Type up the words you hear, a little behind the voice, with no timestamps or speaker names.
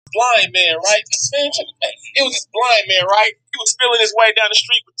Blind man, right? It was this blind man, right? He was feeling his way down the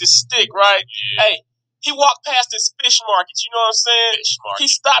street with this stick, right? Yeah. Hey, he walked past this fish market. You know what I'm saying? He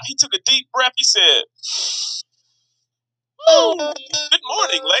stopped. He took a deep breath. He said, "Oh, good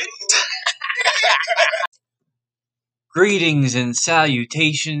morning, ladies." Greetings and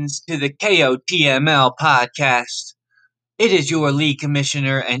salutations to the KOTML podcast. It is your league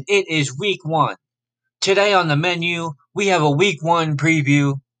commissioner and it is week 1. Today on the menu, we have a week 1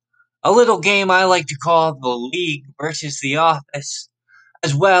 preview, a little game I like to call the league versus the office,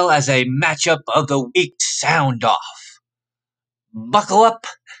 as well as a matchup of the week sound off. Buckle up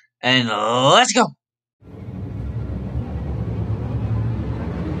and let's go!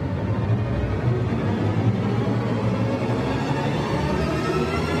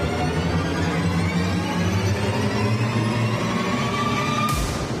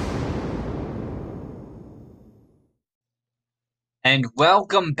 And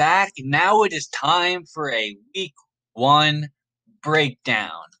welcome back. Now it is time for a week 1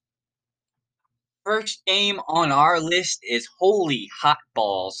 breakdown. First game on our list is Holy Hot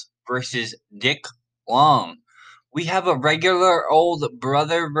Balls versus Dick Long. We have a regular old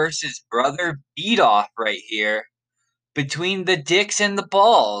brother versus brother beat off right here between the dicks and the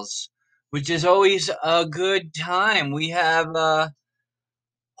balls, which is always a good time. We have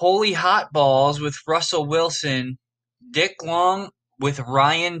Holy Hot Balls with Russell Wilson, Dick Long with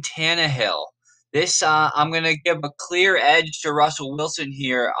Ryan Tannehill. This, I'm going to give a clear edge to Russell Wilson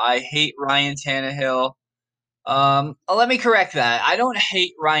here. I hate Ryan Tannehill. Let me correct that. I don't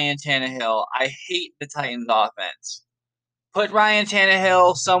hate Ryan Tannehill. I hate the Titans offense. Put Ryan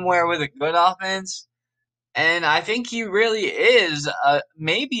Tannehill somewhere with a good offense, and I think he really is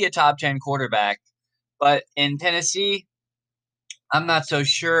maybe a top 10 quarterback. But in Tennessee, I'm not so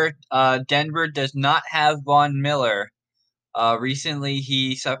sure. Denver does not have Von Miller. Recently,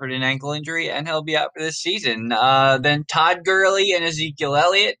 he suffered an ankle injury, and he'll be out for this season. Then Todd Gurley and Ezekiel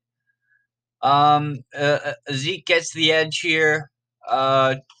Elliott. Zeke gets the edge here.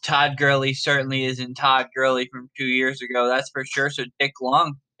 Todd Gurley certainly isn't Todd Gurley from 2 years ago, that's for sure. So Dick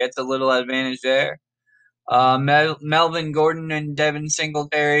Long gets a little advantage there. Melvin Gordon and Devin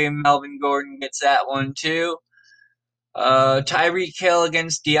Singletary. Melvin Gordon gets that one too. Tyreek Hill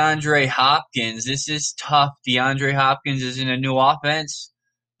against DeAndre Hopkins. This is tough. DeAndre Hopkins is in a new offense.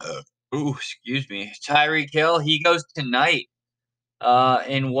 Excuse me. Tyreek Hill, he goes tonight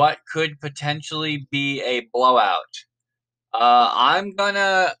in what could potentially be a blowout. I'm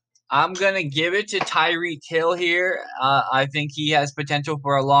gonna give it to Tyreek Hill here. I think he has potential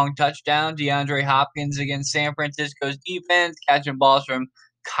for a long touchdown. DeAndre Hopkins against San Francisco's defense, catching balls from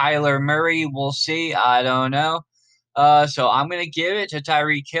Kyler Murray. We'll see. I don't know. So I'm gonna give it to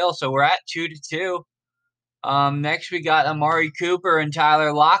Tyreek Hill. So we're at 2-2. Next we got Amari Cooper and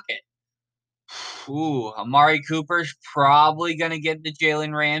Tyler Lockett. Amari Cooper's probably going to get the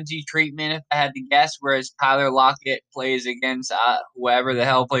Jalen Ramsey treatment if I had to guess, whereas Tyler Lockett plays against whoever the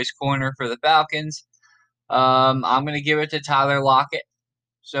hell plays corner for the Falcons. I'm going to give it to Tyler Lockett.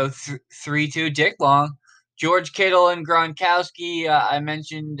 So 3-2 Dick Long. George Kittle and Gronkowski. I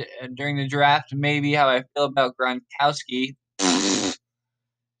mentioned during the draft maybe how I feel about Gronkowski.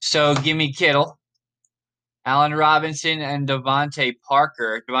 So give me Kittle. Allen Robinson and Devontae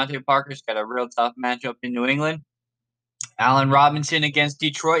Parker. Devontae Parker's got a real tough matchup in New England. Allen Robinson against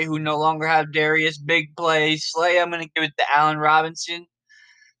Detroit, who no longer have Darius Big Play Slay. I'm going to give it to Allen Robinson.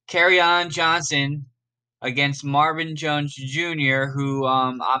 Kerryon Johnson against Marvin Jones Jr., who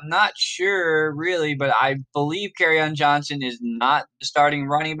I'm not sure really, but I believe Kerryon Johnson is not the starting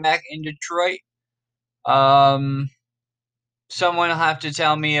running back in Detroit. Someone will have to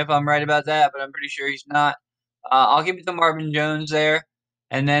tell me if I'm right about that, but I'm pretty sure he's not. I'll give it to Marvin Jones there.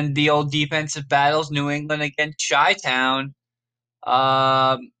 And then the old defensive battles, New England against Chi-Town.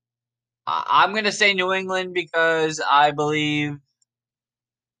 I'm going to say New England because I believe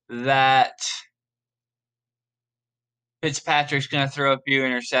that Fitzpatrick's going to throw a few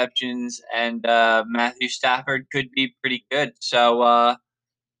interceptions, and Matthew Stafford could be pretty good. So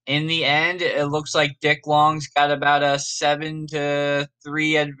in the end, it looks like Dick Long's got about a 7-3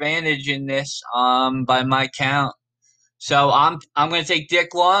 advantage in this by my count. So I'm going to take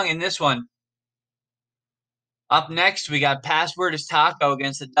Dick Long in this one. Up next, we got Password is Taco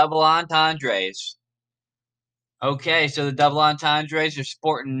against the Double Entendres. Okay, so the Double Entendres are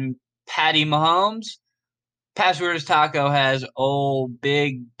sporting Patty Mahomes. Password is Taco has old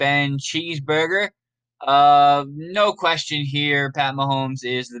Big Ben Cheeseburger. No question here. Pat Mahomes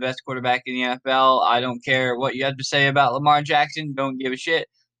is the best quarterback in the NFL. I don't care what you have to say about Lamar Jackson. Don't give a shit.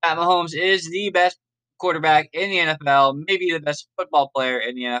 Pat Mahomes is the best quarterback in the NFL, maybe the best football player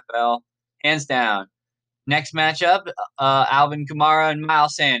in the NFL, hands down. Next matchup, Alvin Kamara and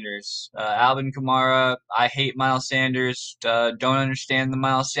Miles Sanders. Alvin Kamara, I hate Miles Sanders. Don't understand the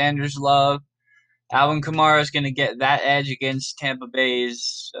Miles Sanders love. Alvin Kamara is going to get that edge against Tampa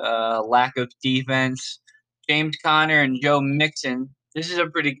Bay's lack of defense. James Conner and Joe Mixon. This is a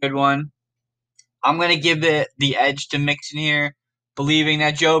pretty good one. I'm going to give the edge to Mixon here, believing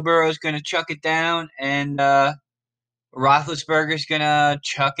that Joe Burrow is going to chuck it down and Roethlisberger's going to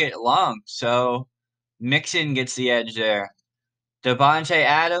chuck it long. So Mixon gets the edge there. Davante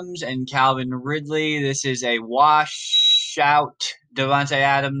Adams and Calvin Ridley. This is a washout. Davante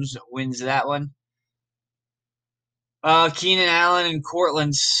Adams wins that one. Keenan Allen and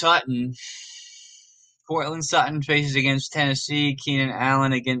Cortland Sutton. Cortland Sutton faces against Tennessee. Keenan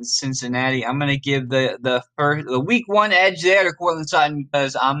Allen against Cincinnati. I'm gonna give the week 1 edge there to Cortland Sutton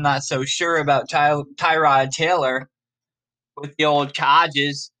because I'm not so sure about Tyrod Taylor with the old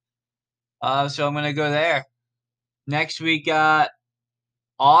Chargers. So I'm gonna go there. Next we got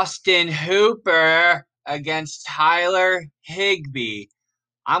Austin Hooper against Tyler Higbee.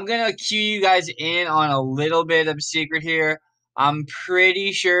 I'm going to cue you guys in on a little bit of a secret here. I'm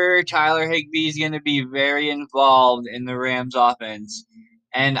pretty sure Tyler Higbee is going to be very involved in the Rams offense.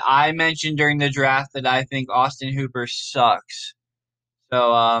 And I mentioned during the draft that I think Austin Hooper sucks.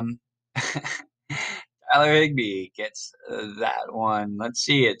 So, Tyler Higbee gets that one. Let's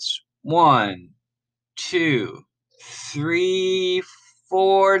see. It's 1, 2, 3,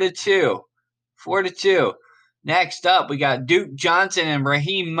 4-2. 4-2. Next up, we got Duke Johnson and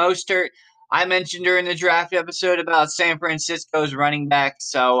Raheem Mostert. I mentioned during the draft episode about San Francisco's running back,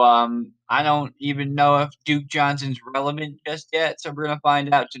 so I don't even know if Duke Johnson's relevant just yet. So we're gonna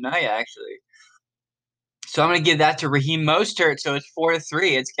find out tonight, actually. So I'm gonna give that to Raheem Mostert. So it's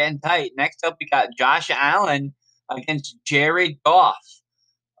 4-3. It's getting tight. Next up, we got Josh Allen against Jared Goff.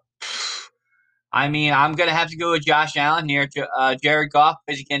 I mean, I'm going to have to go with Josh Allen here. Jared Goff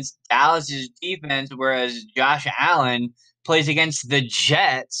plays against Dallas's defense, whereas Josh Allen plays against the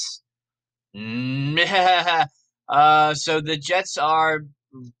Jets. So the Jets are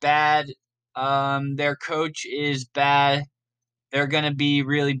bad. Their coach is bad. They're going to be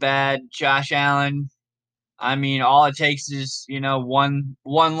really bad. Josh Allen, I mean, all it takes is, one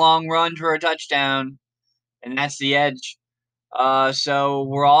long run for a touchdown, and that's the edge. So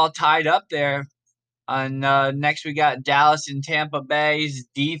we're all tied up there. And next, we got Dallas and Tampa Bay's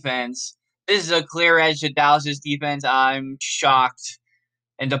defense. This is a clear edge to Dallas's defense. I'm shocked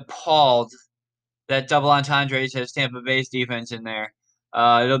and appalled that double entendres has Tampa Bay's defense in there.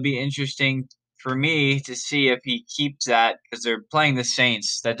 It'll be interesting for me to see if he keeps that because they're playing the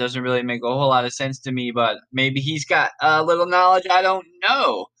Saints. That doesn't really make a whole lot of sense to me, but maybe he's got a little knowledge. I don't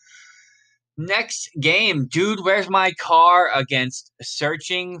know. Next game, Dude, Where's My Car against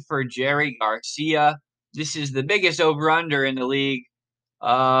Searching for Jerry Garcia. This is the biggest over-under in the league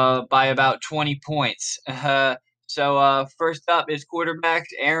by about 20 points. So first up is quarterbacks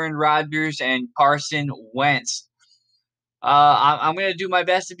Aaron Rodgers and Carson Wentz. I'm going to do my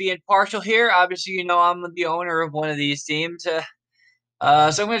best to be impartial here. Obviously, I'm the owner of one of these teams. So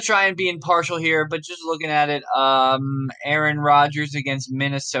I'm going to try and be impartial here, but just looking at it, Aaron Rodgers against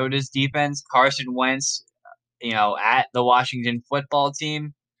Minnesota's defense, Carson Wentz, at the Washington football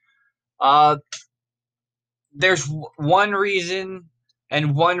team. There's one reason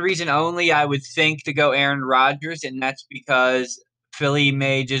and one reason only I would think to go Aaron Rodgers, and that's because Philly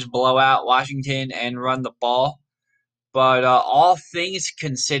may just blow out Washington and run the ball. But all things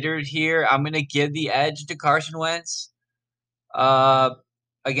considered here, I'm going to give the edge to Carson Wentz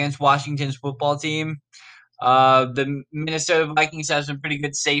against Washington's football team. The Minnesota Vikings have some pretty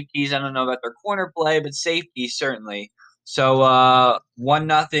good safeties. I don't know about their corner play, but safety certainly. So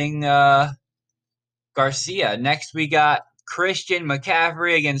 1-0 Garcia. Next, we got Christian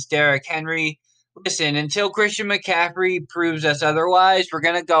McCaffrey against Derrick Henry. Listen, until Christian McCaffrey proves us otherwise, we're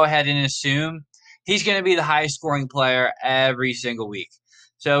going to go ahead and assume he's going to be the highest scoring player every single week.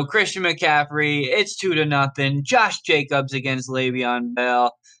 So Christian McCaffrey, it's 2-0. Josh Jacobs against Le'Veon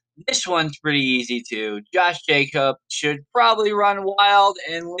Bell. This one's pretty easy too. Josh Jacobs should probably run wild,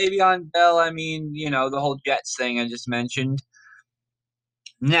 and Le'Veon Bell, I mean, the whole Jets thing I just mentioned.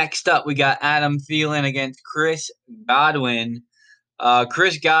 Next up, we got Adam Thielen against Chris Godwin.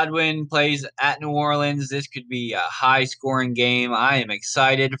 Chris Godwin plays at New Orleans. This could be a high-scoring game. I am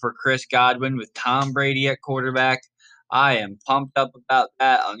excited for Chris Godwin with Tom Brady at quarterback. I am pumped up about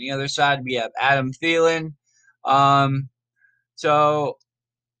that. On the other side, we have Adam Thielen. So,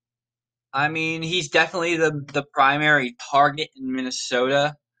 I mean, he's definitely the primary target in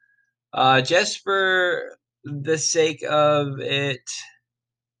Minnesota. Just for the sake of it,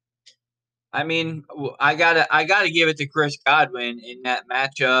 I mean, I gotta give it to Chris Godwin in that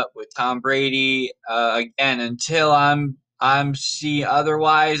matchup with Tom Brady. Again, until I'm see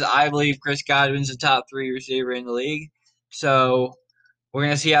otherwise, I believe Chris Godwin's the top three receiver in the league. So we're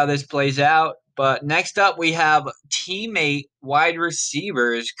gonna see how this plays out. But next up, we have teammate wide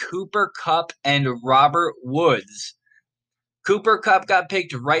receivers Cooper Kupp and Robert Woods. Cooper Kupp got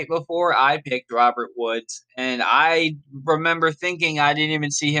picked right before I picked Robert Woods, and I remember thinking I didn't even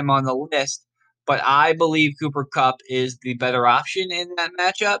see him on the list, but I believe Cooper Kupp is the better option in that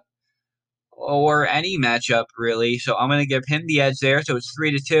matchup, or any matchup really. So I'm going to give him the edge there. So it's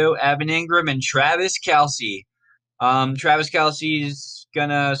 3-2. Evan Ingram and Travis Kelce. Travis Kelsey's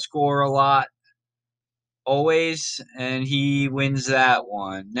gonna score a lot always, and he wins that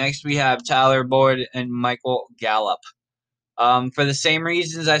one. Next, we have Tyler Boyd and Michael Gallup. For the same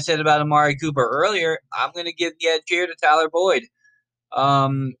reasons I said about Amari Cooper earlier, I'm going to give the edge here to Tyler Boyd.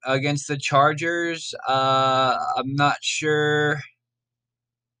 Against the Chargers, I'm not sure.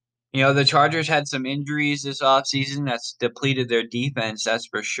 You know, the Chargers had some injuries this offseason that's depleted their defense, that's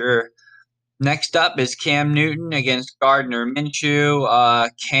for sure. Next up is Cam Newton against Gardner Minshew.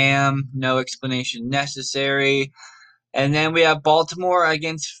 Cam, no explanation necessary. And then we have Baltimore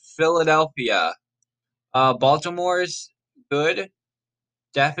against Philadelphia. Baltimore's good.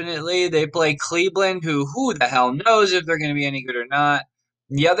 Definitely. They play Cleveland, who the hell knows if they're going to be any good or not.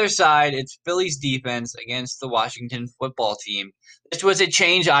 On the other side, it's Philly's defense against the Washington football team. This was a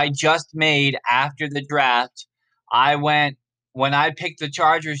change I just made after the draft. I went when I picked the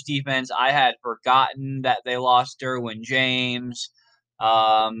Chargers defense, I had forgotten that they lost Derwin James,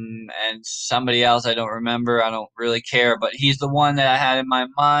 and somebody else I don't remember. I don't really care, but he's the one that I had in my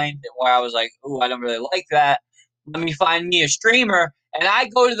mind where I was like, "Ooh, I don't really like that. Let me find me a streamer." And I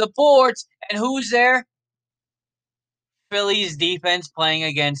go to the boards, and who's there? Philly's defense playing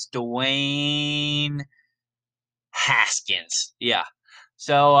against Dwayne Haskins. Yeah.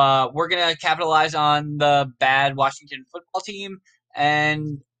 So we're gonna capitalize on the bad Washington football team,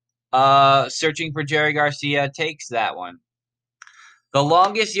 and searching for Jerry Garcia takes that one. The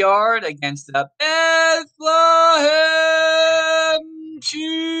longest yard against the Bethlehem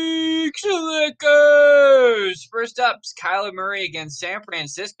Cheekslickers. First up is Kyler Murray against San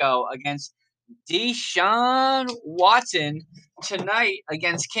Francisco against Deshaun Watson tonight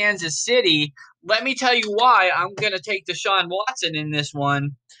against Kansas City. Let me tell you why I'm going to take Deshaun Watson in this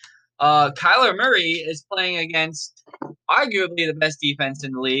one. Kyler Murray is playing against arguably the best defense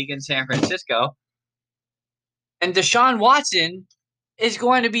in the league in San Francisco. And Deshaun Watson is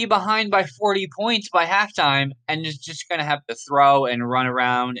going to be behind by 40 points by halftime and is just going to have to throw and run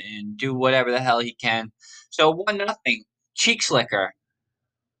around and do whatever the hell he can. So 1-0, cheek slicker.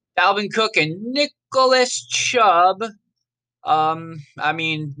 Dalvin Cook and Nicholas Chubb. I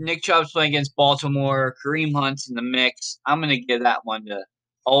mean, Nick Chubb's playing against Baltimore. Kareem Hunt's in the mix. I'm going to give that one to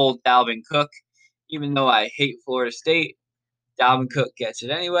old Dalvin Cook, even though I hate Florida State. Dalvin Cook gets it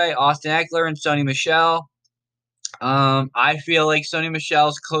anyway. Austin Eckler and Sony Michel. I feel like Sony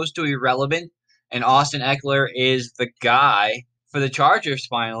Michel's close to irrelevant, and Austin Eckler is the guy for the Chargers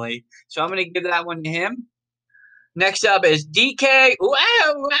finally. So I'm going to give that one to him. Next up is DK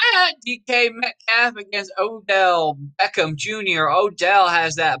Metcalf against Odell Beckham Jr. Odell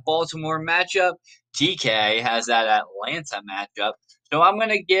has that Baltimore matchup. DK has that Atlanta matchup. So I'm going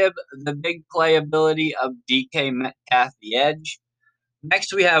to give the big playability of DK Metcalf the edge.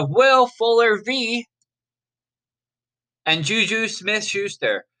 Next, we have Will Fuller V and Juju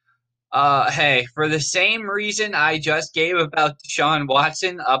Smith-Schuster. Hey, for the same reason I just gave about Deshaun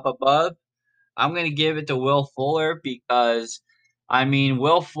Watson up above, I'm going to give it to Will Fuller because, I mean,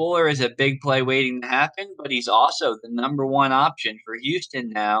 Will Fuller is a big play waiting to happen, but he's also the number one option for Houston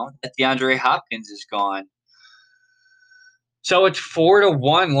now that DeAndre Hopkins is gone. So it's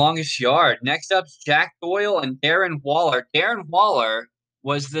 4-1 longest yard. Next up, Jack Doyle and Darren Waller. Darren Waller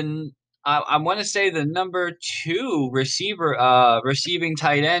was I want to say the number 2 receiving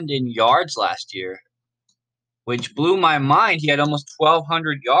tight end in yards last year, which blew my mind. He had almost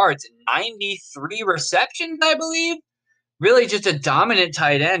 1,200 yards and 93 receptions, I believe. Really just a dominant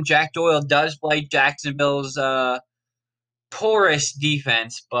tight end. Jack Doyle does play Jacksonville's porous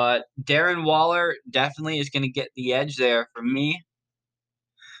defense, but Darren Waller definitely is going to get the edge there for me.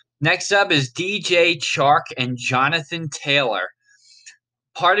 Next up is DJ Chark and Jonathan Taylor.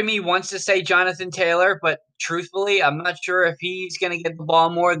 Part of me wants to say Jonathan Taylor, but truthfully, I'm not sure if he's going to get the ball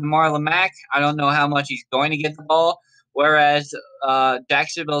more than Marlon Mack. I don't know how much he's going to get the ball, whereas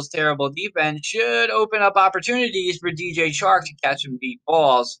Jacksonville's terrible defense should open up opportunities for DJ Chark to catch some deep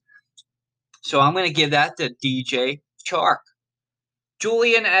balls. So I'm going to give that to DJ Chark.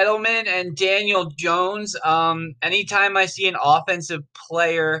 Julian Edelman and Daniel Jones. Anytime I see an offensive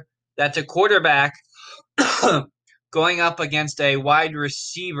player that's a quarterback going up against a wide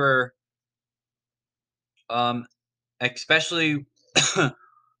receiver, especially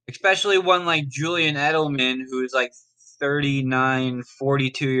especially one like Julian Edelman, who is like 39,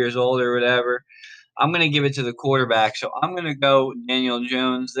 42 years old or whatever, I'm going to give it to the quarterback. So I'm going to go Daniel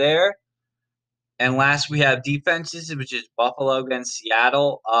Jones there. And last, we have defenses, which is Buffalo against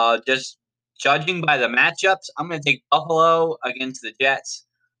Seattle. Just judging by the matchups, I'm going to take Buffalo against the Jets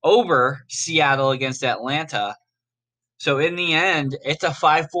over Seattle against Atlanta. So in the end, it's a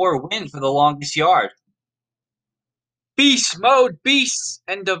 5-4 win for the longest yard. Beast Mode Beasts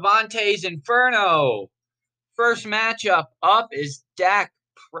and Devontae's Inferno. First matchup up is Dak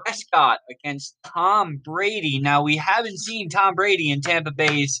Prescott against Tom Brady. Now, we haven't seen Tom Brady in Tampa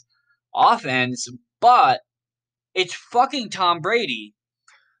Bay's offense, but it's fucking Tom Brady.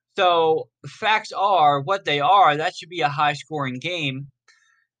 So facts are what they are. That should be a high-scoring game.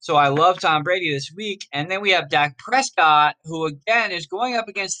 So I love Tom Brady this week. And then we have Dak Prescott, who again is going up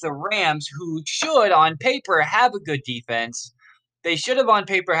against the Rams, who should, on paper, have a good defense. They should have, on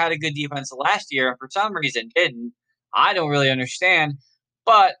paper, had a good defense last year, and for some reason didn't. I don't really understand.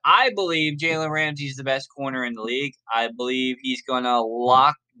 But I believe Jalen Ramsey's the best corner in the league. I believe he's going to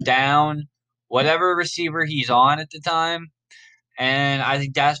lock down whatever receiver he's on at the time. And I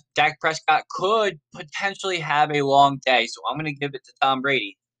think Dak Prescott could potentially have a long day. So I'm going to give it to Tom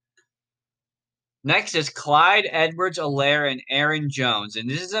Brady. Next is Clyde Edwards-Helaire and Aaron Jones. And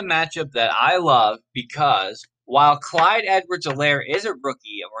this is a matchup that I love because while Clyde Edwards-Helaire is a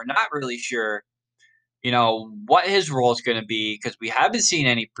rookie and we're not really sure, what his role is going to be because we haven't seen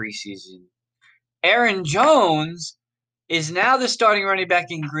any preseason, Aaron Jones is now the starting running back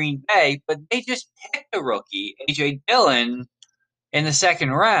in Green Bay, but they just picked a rookie, A.J. Dillon, in the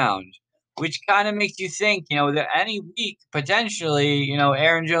second round, which kind of makes you think, that any week, potentially,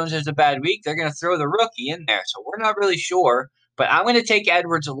 Aaron Jones has a bad week, they're going to throw the rookie in there. So we're not really sure. But I'm going to take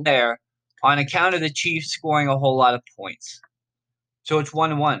Edwards-Helaire on account of the Chiefs scoring a whole lot of points. So it's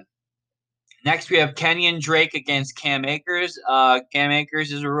 1-1. Next, we have Kenyon Drake against Cam Akers. Cam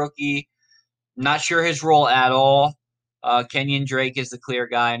Akers is a rookie. Not sure his role at all. Kenyon Drake is the clear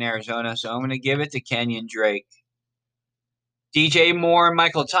guy in Arizona, so I'm going to give it to Kenyon Drake. DJ Moore and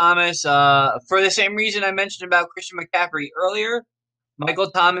Michael Thomas. For the same reason I mentioned about Christian McCaffrey earlier,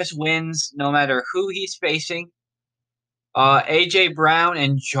 Michael Thomas wins no matter who he's facing. A.J. Brown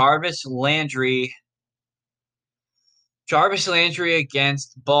and Jarvis Landry. Jarvis Landry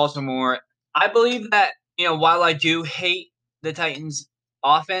against Baltimore. I believe that, while I do hate the Titans'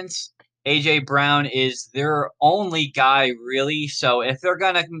 offense, A.J. Brown is their only guy, really. So if they're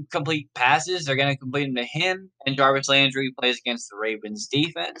going to complete passes, they're going to complete them to him. And Jarvis Landry plays against the Ravens'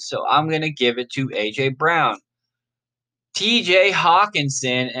 defense. So I'm going to give it to A.J. Brown. T.J.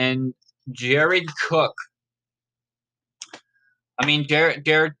 Hawkinson and Jared Cook. I mean,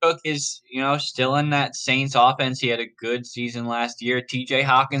 Jared Cook is, still in that Saints offense. He had a good season last year. T.J.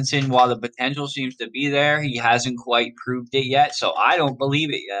 Hawkinson, while the potential seems to be there, he hasn't quite proved it yet. So I don't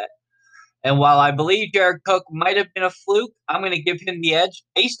believe it yet. And while I believe Jared Cook might have been a fluke, I'm going to give him the edge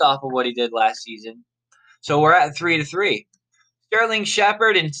based off of what he did last season. So we're at 3-3. Sterling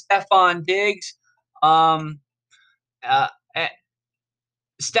Shepard and Stefon Diggs. Stefon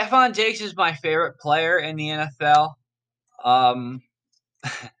Diggs is my favorite player in the NFL.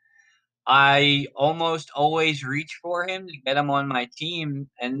 I almost always reach for him to get him on my team,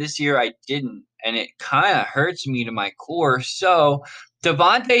 and this year I didn't, and it kind of hurts me to my core. So,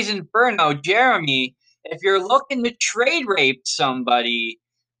 Devontae's Inferno, Jeremy, if you're looking to trade rape somebody,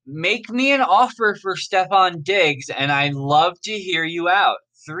 make me an offer for Stefon Diggs, and I'd love to hear you out.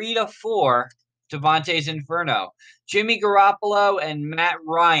 3-4, Devontae's Inferno. Jimmy Garoppolo and Matt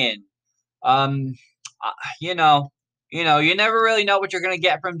Ryan. You never really know what you're going to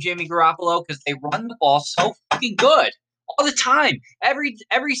get from Jimmy Garoppolo because they run the ball so fucking good all the time. Every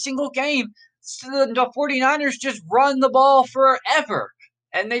single game, the 49ers just run the ball forever,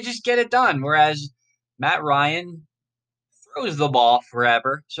 and they just get it done. Whereas Matt Ryan throws the ball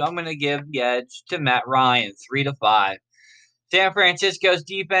forever. So I'm going to give the edge to Matt Ryan, 3-5. San Francisco's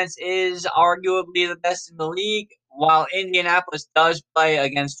defense is arguably the best in the league, while Indianapolis does play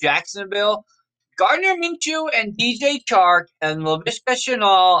against Jacksonville. Gardner Minshew and DJ Chark and Laviska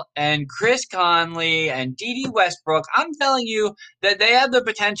Shenault and Chris Conley and Dede Westbrook, I'm telling you that they have the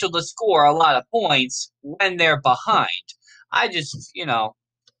potential to score a lot of points when they're behind. I just,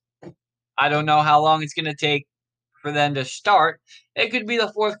 I don't know how long it's going to take for them to start. It could be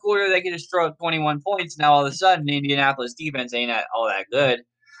the fourth quarter. They could just throw up 21 points. Now, all of a sudden, the Indianapolis defense ain't all that good.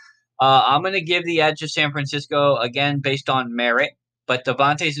 I'm going to give the edge to San Francisco, again, based on merit. But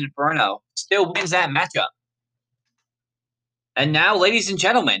Devontae's Inferno still wins that matchup. And now, ladies and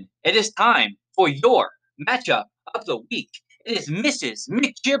gentlemen, it is time for your matchup of the week. It is Mrs.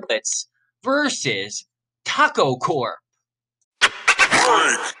 McGiblets versus Taco Corp.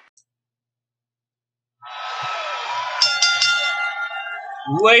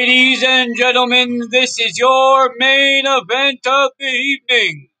 Ladies and gentlemen, this is your main event of the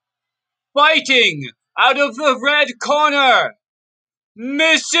evening. Fighting out of the red corner,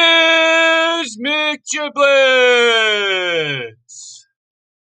 Mrs. McGiblets.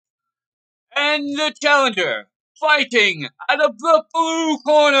 And the challenger, fighting out of the blue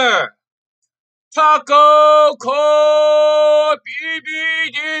corner, Taco Corp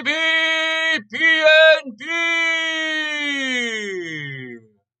EBDB PNP.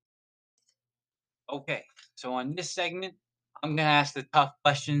 Okay, so on this segment, I'm going to ask the tough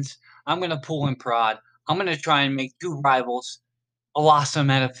questions. I'm going to pull and prod. I'm going to try and make two rivals blossom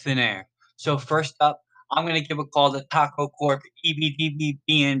out of thin air. So first up, I'm going to give a call to Taco Corp EBDB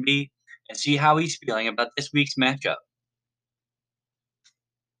PNB and see how he's feeling about this week's matchup.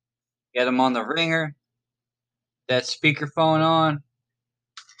 Get him on the ringer. That speakerphone on.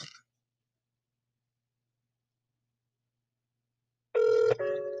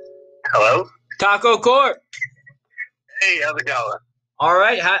 Hello? Taco Corp. Hey, how's it going? All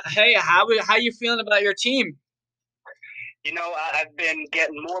right. Hey, how you feeling about your team? You know, I've been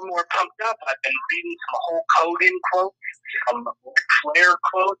getting more and more pumped up. I've been reading some Hulk Hogan quotes, some Flair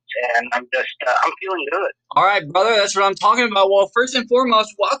quotes, and I'm feeling good. All right, brother. That's what I'm talking about. Well, first and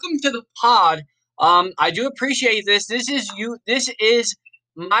foremost, welcome to the pod. I do appreciate this. This is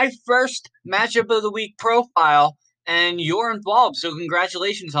my first matchup of the week profile, and you're involved. So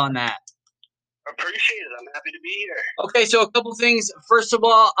congratulations on that. Appreciate it. I'm happy to be here. Okay, so a couple things. First of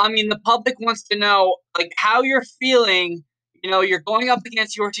all, I mean, the public wants to know like how you're feeling. You know, you're going up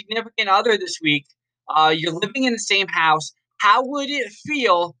against your significant other this week. You're living in the same house. How would it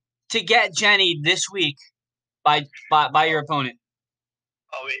feel to get Jenny this week by your opponent?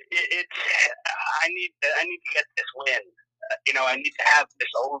 Oh, it's I need to get this win. You know, I need to have this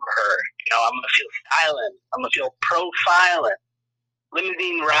over her. You know, I'm gonna feel silent. I'm gonna feel profiling,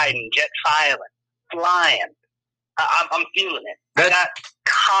 limousine riding, jet filing, flying. I'm feeling it. I got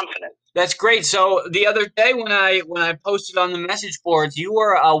confidence. That's great. So the other day when I posted on the message boards, you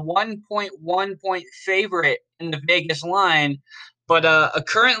were a 1.1 point favorite in the Vegas line, but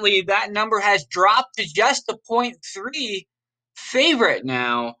currently that number has dropped to just a 0.3 favorite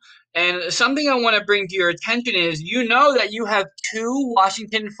now. And something I want to bring to your attention is you know that you have two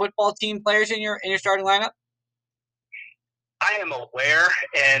Washington football team players in your starting lineup? I am aware,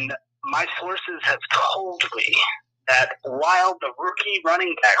 and my sources have told me that while the rookie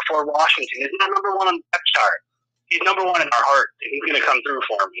running back for Washington is not number one on the depth chart, he's number one in our heart. He's going to come through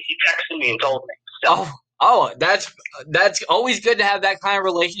for me. He texted me and told me. So. Oh, that's always good to have that kind of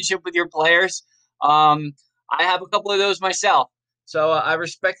relationship with your players. I have a couple of those myself, so I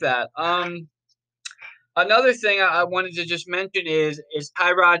respect that. Another thing I wanted to just mention is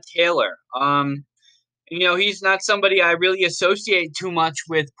Tyrod Taylor. You know, he's not somebody I really associate too much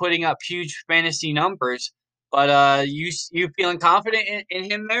with putting up huge fantasy numbers. But you feeling confident in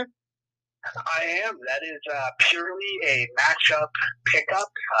him there? I am. That is purely a matchup pickup.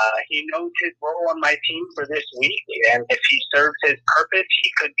 He knows his role on my team for this week, and if he serves his purpose,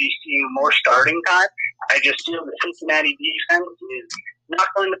 he could be seeing more starting time. I just feel the Cincinnati defense is not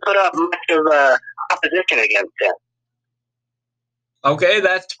going to put up much of opposition against him. Okay,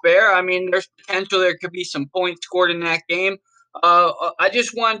 that's fair. I mean, there's potential there could be some points scored in that game. I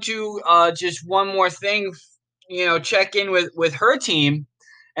just want to just one more thing, you know, check in with her team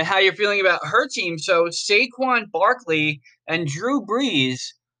and how you're feeling about her team. So Saquon Barkley and Drew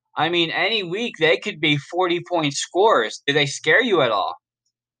Brees, I mean, any week they could be 40-point scorers. Do they scare you at all?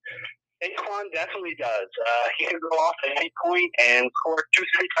 Saquon definitely does. He can go off at any point and score 2-3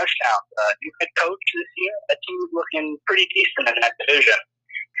 touchdowns. New head coach this year, that team is looking pretty decent in that division.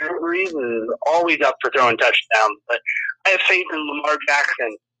 Drew Brees is always up for throwing touchdowns, but I have faith in Lamar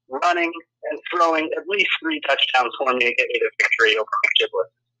Jackson running and throwing at least 3 touchdowns for me to get me the victory over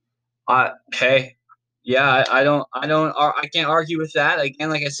McGiblets. Hey, yeah, I can't argue with that. Again,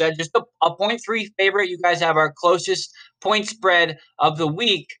 like I said, just a 0.3 favorite. You guys have our closest point spread of the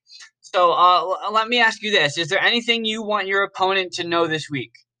week. So let me ask you this. Is there anything you want your opponent to know this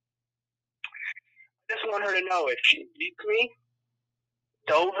week? I just want her to know if she beats me,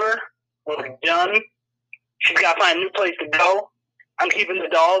 it's over, we're done. She's got to find a new place to go, I'm keeping the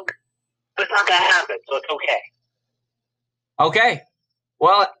dog, but it's not going to happen, so it's okay. Okay.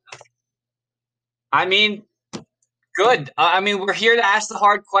 Well, I mean, good. We're here to ask the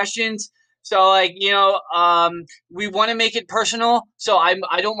hard questions. So, like, we want to make it personal. So I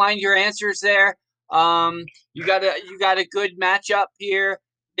don't mind your answers there. You got a good matchup here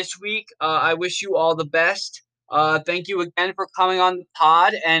this week. I wish you all the best. Thank you again for coming on the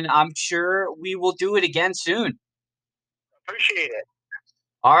pod, and I'm sure we will do it again soon. Appreciate it.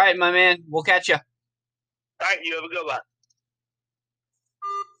 All right, my man. We'll catch you. All right, you have a good one.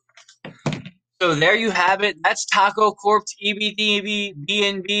 So there you have it. That's Taco Corp's EBDB.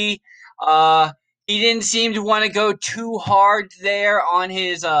 He didn't seem to want to go too hard there on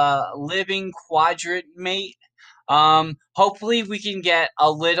his living quadrant mate. Hopefully we can get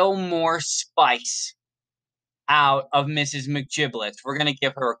a little more spice out of Mrs. McGiblets. We're going to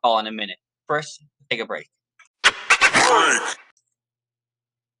give her a call in a minute. First, take a break.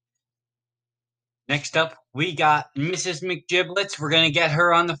 Next up, we got Mrs. McGiblets. We're going to get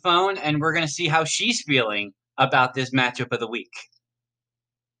her on the phone, and we're going to see how she's feeling about this matchup of the week.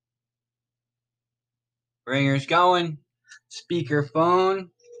 Ringer's going. Speakerphone.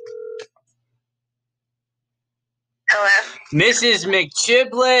 Hello. Mrs.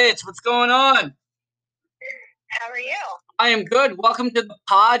 McGiblets, what's going on? How are you? I am good. Welcome to the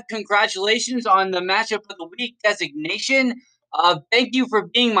pod. Congratulations on the matchup of the week designation. Thank you for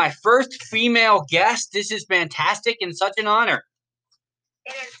being my first female guest. This is fantastic and such an honor.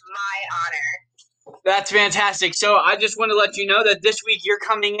 It is my honor. That's fantastic. So I just want to let you know that this week you're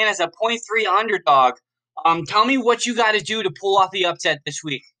coming in as a 0.3 underdog. Tell me what you got to do to pull off the upset this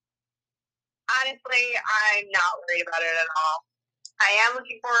week. Honestly, I'm not worried about it at all. I am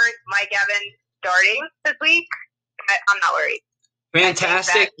looking forward to Mike Evans starting this week, but I'm not worried.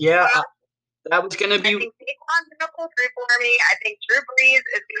 Fantastic. Yeah. That was going to be. I think Saquon's going to pull through for me. I think Drew Brees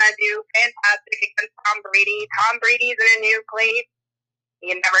is going to do fantastic against Tom Brady. Tom Brady's in a new place.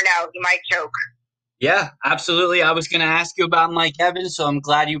 You never know. He might choke. Yeah, absolutely. I was going to ask you about Mike Evans, so I'm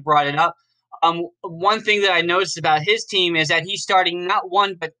glad you brought it up. One thing that I noticed about his team is that he's starting not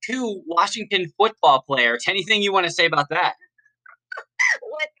one, but two Washington football players. Anything you want to say about that?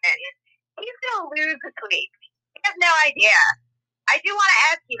 Listen, he's going to lose this week. He has no idea. I do want to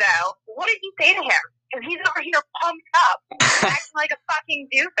ask you, though, what did you say to him? Because he's over here pumped up, acting like a fucking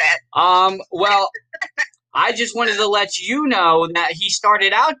doofus. Well, I just wanted to let you know that he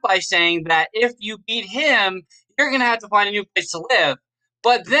started out by saying that if you beat him, you're going to have to find a new place to live.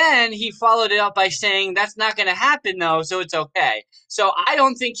 But then he followed it up by saying that's not going to happen, though, so it's okay. So I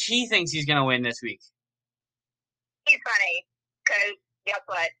don't think he thinks he's going to win this week. He's funny, because guess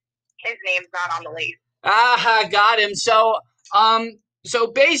what? His name's not on the list. Ah, got him. So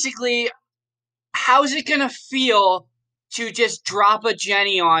basically, how's it going to feel to just drop a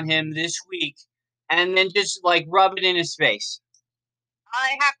Jenny on him this week and then just, like, rub it in his face? All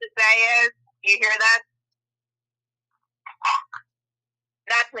I have to say is, you hear that?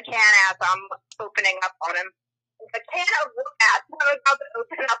 That's the can ass I'm opening up on him. The can of ass I'm about to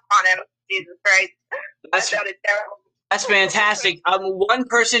open up on him. Jesus Christ. That sounded terrible. That's fantastic. One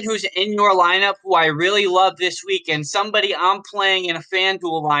person who's in your lineup who I really love this week, and somebody I'm playing in a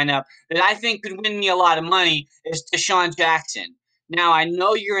FanDuel lineup that I think could win me a lot of money, is Deshaun Jackson. Now, I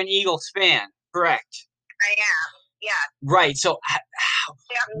know you're an Eagles fan, correct? I am, yeah. Right, so...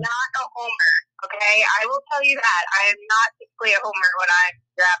 I'm not a homer, okay? I will tell you that. I am not typically a homer when I'm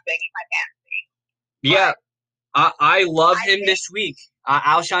drafting in my fantasy. Yeah, I love him this week.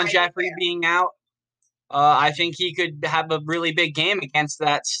 Alshon Jeffrey being out. I think he could have a really big game against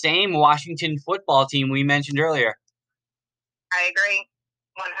that same Washington football team we mentioned earlier. I agree.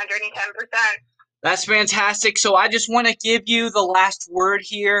 110%. That's fantastic. So I just want to give you the last word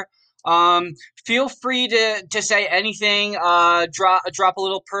here. Feel free to say anything. Drop a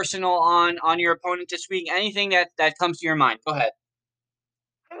little personal on your opponent this week. Anything that comes to your mind. Go ahead.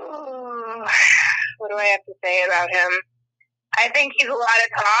 Ooh, what do I have to say about him? I think he's a lot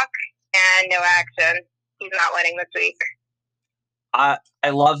of talk and no action. He's not winning this week. I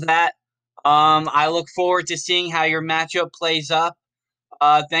love that. I look forward to seeing how your matchup plays up.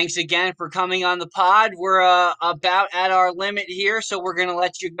 Thanks again for coming on the pod. We're about at our limit here, so we're going to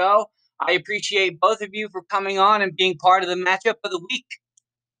let you go. I appreciate both of you for coming on and being part of the matchup of the week.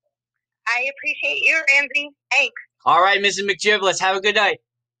 I appreciate you, Ramsey. Thanks. All right, Mrs. McGiblets, have a good night.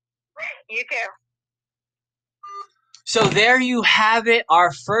 You too. So there you have it,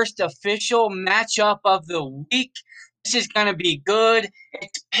 our first official matchup of the week. This is going to be good.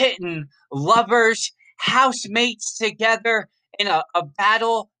 It's pitting lovers, housemates together in a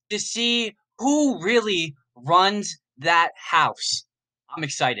battle to see who really runs that house. I'm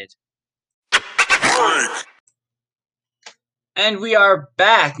excited. And we are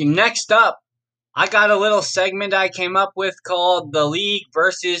back. Next up, I got a little segment I came up with called The League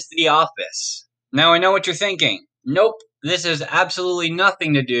versus The Office. Now, I know what you're thinking. Nope, this has absolutely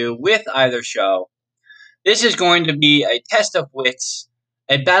nothing to do with either show. This is going to be a test of wits,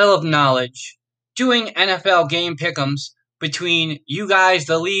 a battle of knowledge, doing NFL game pick'ems between you guys,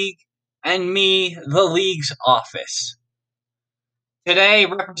 the league, and me, the league's office. Today,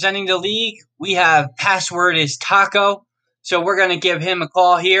 representing the league, we have Password is Taco. So we're going to give him a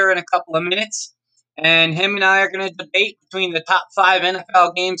call here in a couple of minutes. And him and I are going to debate between the top 5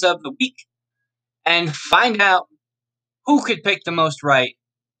 NFL games of the week and find out who could pick the most right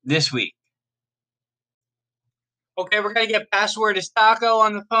this week. Okay, we're going to get Password is Taco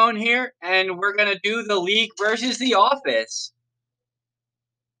on the phone here, and we're going to do the league versus the office.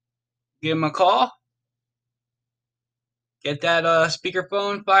 Give him a call. Get that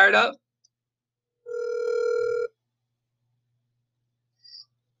speakerphone fired up.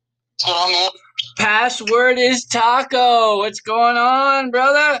 What's going on, man? Password is Taco. What's going on,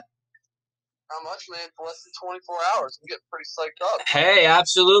 brother? Not much, man. For less than 24 hours. I'm getting pretty psyched up. Hey,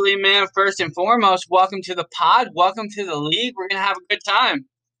 absolutely, man. First and foremost, welcome to the pod. Welcome to the league. We're going to have a good time.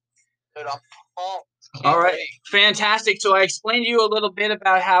 Dude, I'm pumped. All right, fantastic. So I explained to you a little bit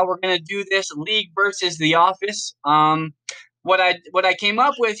about how we're going to do this league versus the office. What I came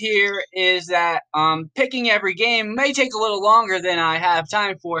up with here is that picking every game may take a little longer than I have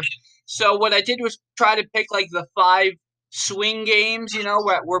time for. So what I did was try to pick like the 5 swing games,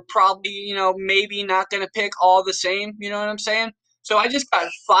 where we're probably, maybe not going to pick all the same, you know what I'm saying? So I just got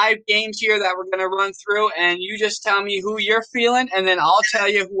 5 games here that we're going to run through, and you just tell me who you're feeling, and then I'll tell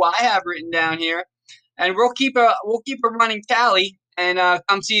you who I have written down here. And we'll keep a running tally, and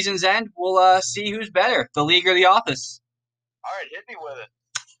come season's end, we'll see who's better, the league or the office. All right, hit me with it.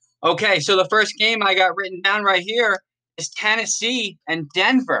 Okay, so the first game I got written down right here is Tennessee and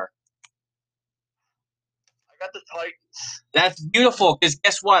Denver. I got the Titans. That's beautiful, because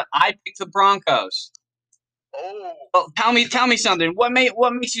guess what? I picked the Broncos. Oh. Well, tell me something. What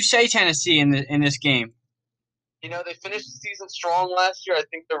makes you say Tennessee in this game? They finished the season strong last year. I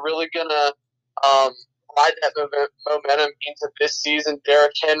think they're really gonna ride that momentum into this season.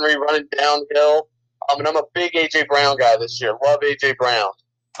 Derrick Henry running downhill. And I'm a big A.J. Brown guy this year. Love A.J. Brown.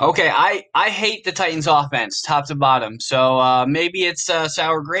 Okay, I hate the Titans offense, top to bottom. So maybe it's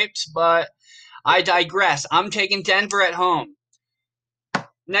sour grapes, but I digress. I'm taking Denver at home.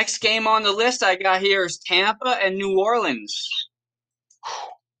 Next game on the list I got here is Tampa and New Orleans.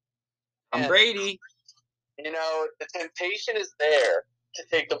 I'm Brady. The temptation is there to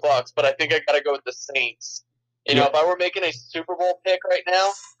take the Bucs, but I think I got to go with the Saints. If I were making a Super Bowl pick right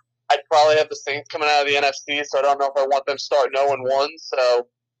now, I'd probably have the Saints coming out of the NFC, so I don't know if I want them starting 0-1, so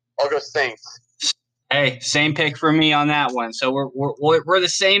I'll go Saints. Hey, same pick for me on that one. So we're the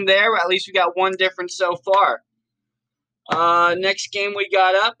same there. At least we got one difference so far. Next game we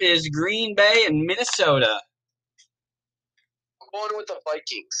got up is Green Bay and Minnesota. I'm going with the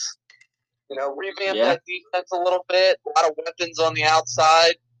Vikings. Revamp that defense a little bit. A lot of weapons on the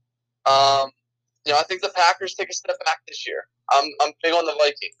outside. I think the Packers take a step back this year. I'm big on the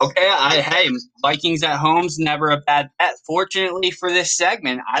Vikings. Okay, Vikings at home's never a bad bet. Fortunately for this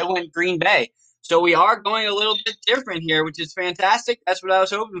segment, I went Green Bay. So we are going a little bit different here, which is fantastic. That's what I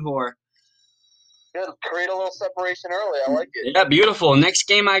was hoping for. Good. Create a little separation early. I like it. Yeah, beautiful. Next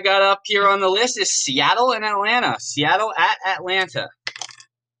game I got up here on the list is Seattle and Atlanta. Seattle at Atlanta.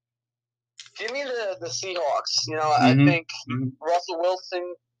 Give me the Seahawks. I think Russell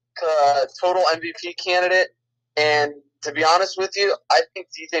Wilson, total MVP candidate. And to be honest with you, I think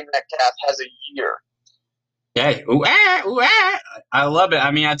DJ Metcalf has a year. Hey, I love it.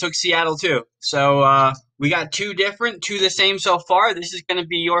 I mean, I took Seattle too. So we got 2 the same so far. This is going to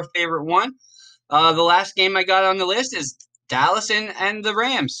be your favorite one. The last game I got on the list is Dallas and the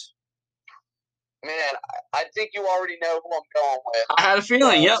Rams. Man, I think you already know who I'm going with. I had a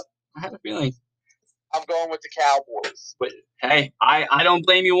feeling, I had a feeling. I'm going with the Cowboys. But hey, I don't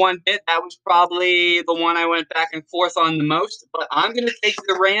blame you one bit. That was probably the one I went back and forth on the most. But I'm going to take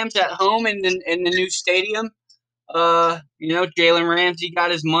the Rams at home in the new stadium. Jalen Ramsey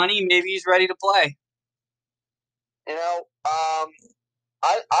got his money. Maybe he's ready to play. I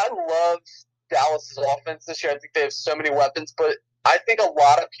love Dallas' offense this year. I think they have so many weapons, but I think a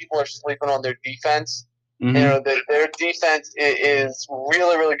lot of people are sleeping on their defense. Mm-hmm. Their defense is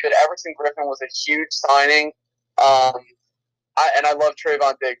really, really good. Everson Griffin was a huge signing. I love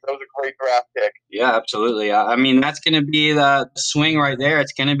Trayvon Diggs. That was a great draft pick. Yeah, absolutely. I mean, that's going to be the swing right there.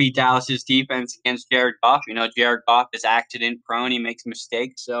 It's going to be Dallas's defense against Jared Goff. You know, Jared Goff is accident prone. He makes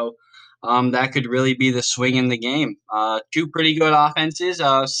mistakes. So that could really be the swing in the game. Two pretty good offenses,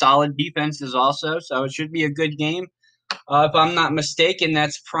 solid defenses also. So it should be a good game. If I'm not mistaken,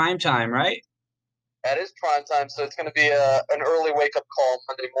 that's prime time, right? That is prime time, so it's going to be an early wake-up call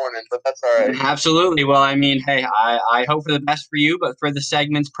Monday morning, but that's all right. Absolutely. Well, I mean, hey, I hope for the best for you, but for the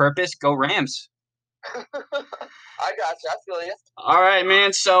segment's purpose, go Rams. I got you. I feel you. All right,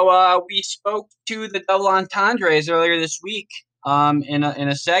 man. So we spoke to the double entendres earlier this week in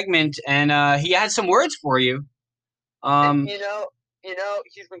a segment, and he had some words for you. And, you know,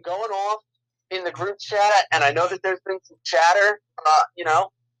 he's been going off in the group chat, and I know that there's been some chatter. You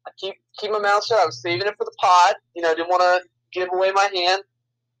know, I keep my mouth shut. I was saving it for the pod. You know, didn't want to give away my hand.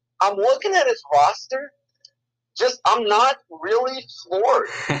 I'm looking at his roster. I'm not really floored.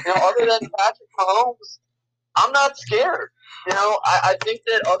 You know, other than Patrick Mahomes, I'm not scared. You know, I think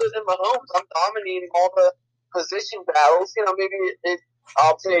that other than Mahomes, I'm dominating all the position battles. You know, maybe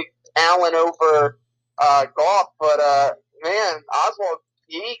I'll take Allen over Goff, but man, Oswald,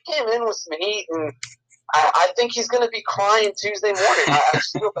 he came in with some heat, and I think he's going to be crying Tuesday morning. I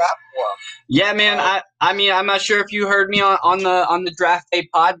just feel bad for him. Yeah, man. I mean, I'm not sure if you heard me on the draft day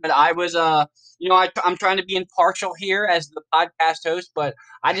pod, but I was you know, I'm trying to be impartial here as the podcast host, but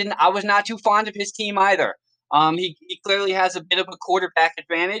I was not too fond of his team either. He clearly has a bit of a quarterback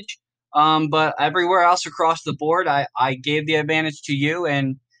advantage. But everywhere else across the board, I gave the advantage to you,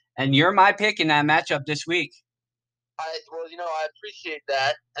 and you're my pick in that matchup this week. Well, you know, I appreciate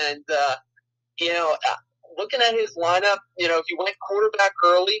that, and you know, looking at his lineup, you know, he went quarterback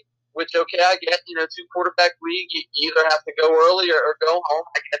early, which okay, I get. You know, 2-quarterback league, you either have to go early or go home.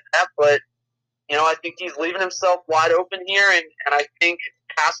 I get that, but you know, I think he's leaving himself wide open here, and I think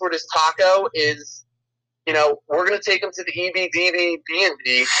password is Taco is. You know, we're going to take him to the EBDB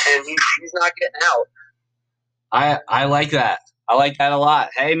B&B, and he's not getting out. I like that. I like that a lot.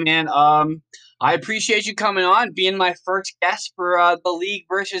 Hey, man, I appreciate you coming on, being my first guest for the League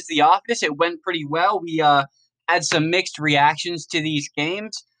versus The Office. It went pretty well. We had some mixed reactions to these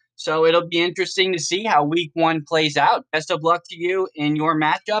games, so it'll be interesting to see how Week 1 plays out. Best of luck to you in your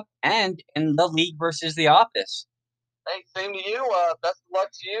matchup and in the League versus The Office. Hey, same to you. Best of luck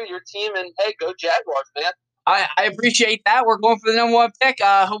to you, your team, and hey, go Jaguars, man. I appreciate that. We're going for the number 1 pick.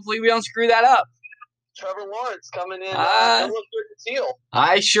 Hopefully we don't screw that up. Trevor Lawrence coming in. Look good to Teal.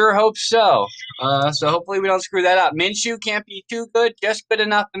 I sure hope so. So hopefully we don't screw that up. Minshew can't be too good, just good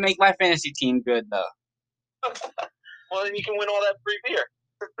enough to make my fantasy team good, though. Well, then you can win all that free beer.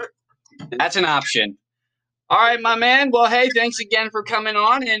 That's an option. All right, my man. Well, hey, thanks again for coming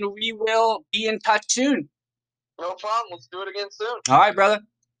on, and we will be in touch soon. No problem. Let's do it again soon. All right, brother.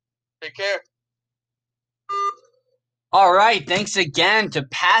 Take care. All right, thanks again to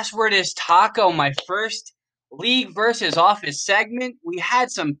Password is Taco, my first League versus Office segment. We had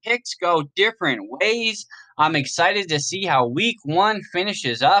some picks go different ways. I'm excited to see how Week 1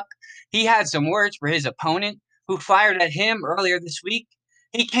 finishes up. He had some words for his opponent, who fired at him earlier this week.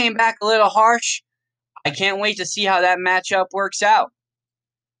 He came back a little harsh. I can't wait to see how that matchup works out.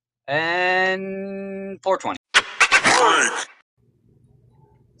 And 420.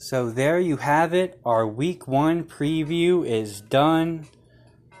 So there you have it. Our Week 1 preview is done.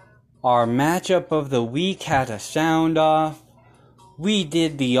 Our matchup of the week had a sound off. We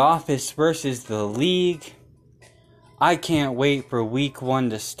did The Office versus the League. I can't wait for Week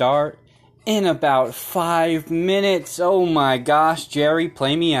 1 to start in about 5 minutes. Oh my gosh, Jerry,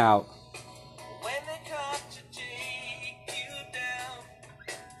 play me out.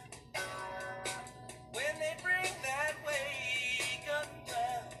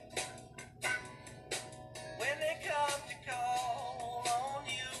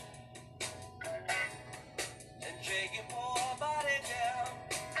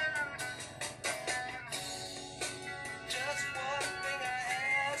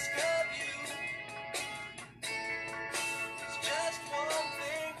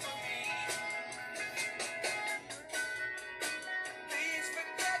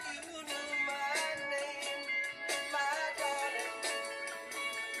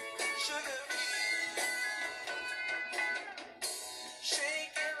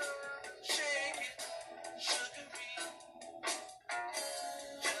 Shake it, sugar,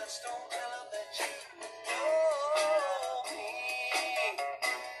 just don't